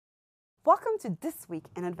Welcome to This Week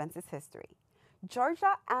in Adventist History.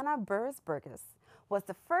 Georgia Anna Burrus Burgess was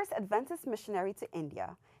the first Adventist missionary to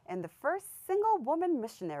India and the first single woman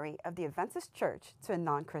missionary of the Adventist Church to a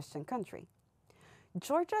non-Christian country.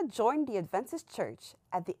 Georgia joined the Adventist Church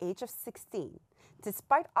at the age of 16,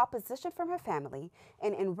 despite opposition from her family,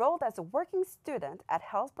 and enrolled as a working student at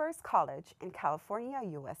Hillsborough College in California,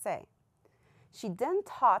 USA. She then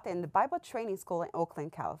taught in the Bible Training School in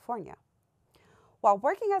Oakland, California. While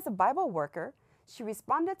working as a Bible worker, she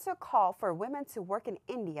responded to a call for women to work in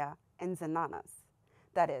India in zenanas,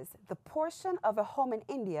 that is, the portion of a home in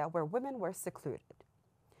India where women were secluded.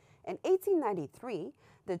 In 1893,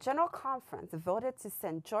 the General Conference voted to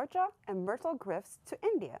send Georgia and Myrtle Griffiths to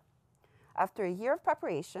India. After a year of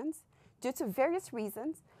preparations, due to various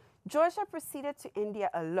reasons, Georgia proceeded to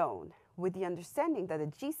India alone, with the understanding that the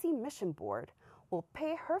GC Mission Board will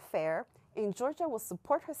pay her fare and Georgia will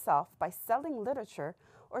support herself by selling literature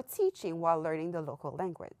or teaching while learning the local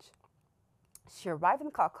language. She arrived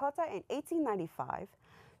in Calcutta in 1895,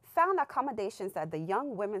 found accommodations at the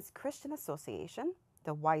Young Women's Christian Association,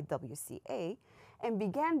 the YWCA, and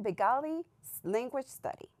began Bengali language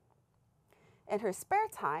study. In her spare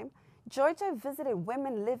time, Georgia visited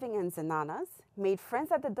women living in zenanas, made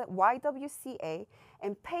friends at the YWCA,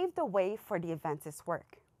 and paved the way for the Adventist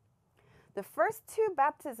work. The first two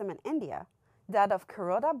baptisms in India, that of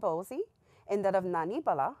Kuroda Bosi and that of Nani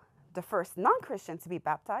Bala, the first non-Christian to be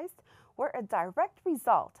baptized, were a direct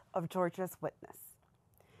result of Georgia's witness.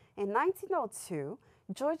 In 1902,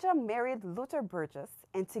 Georgia married Luther Burgess,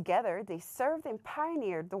 and together they served and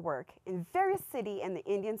pioneered the work in various cities in the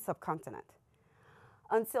Indian subcontinent,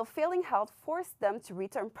 until failing health forced them to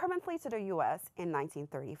return permanently to the U.S. in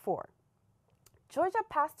 1934. Georgia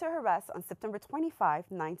passed to her rest on September 25,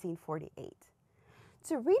 1948.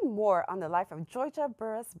 To read more on the life of Georgia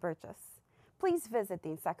Burrus Burgess, please visit the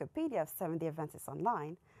Encyclopedia of Seventh-day Adventists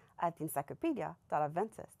online at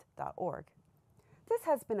encyclopedia.adventist.org. This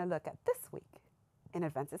has been a look at This Week in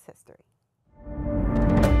Adventist History.